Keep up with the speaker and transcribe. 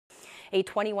A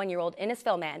 21-year-old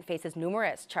Innisfil man faces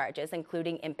numerous charges,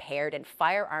 including impaired and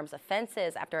firearms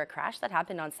offenses after a crash that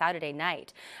happened on Saturday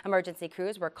night. Emergency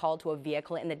crews were called to a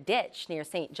vehicle in the ditch near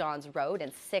St. John's Road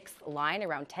and 6th Line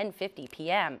around 10:50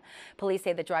 p.m. Police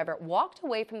say the driver walked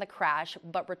away from the crash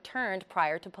but returned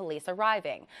prior to police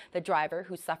arriving. The driver,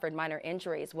 who suffered minor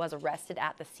injuries, was arrested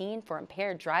at the scene for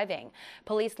impaired driving.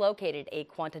 Police located a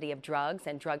quantity of drugs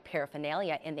and drug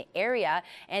paraphernalia in the area,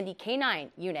 and the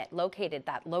K9 unit located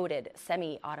that loaded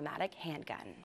semi-automatic handgun.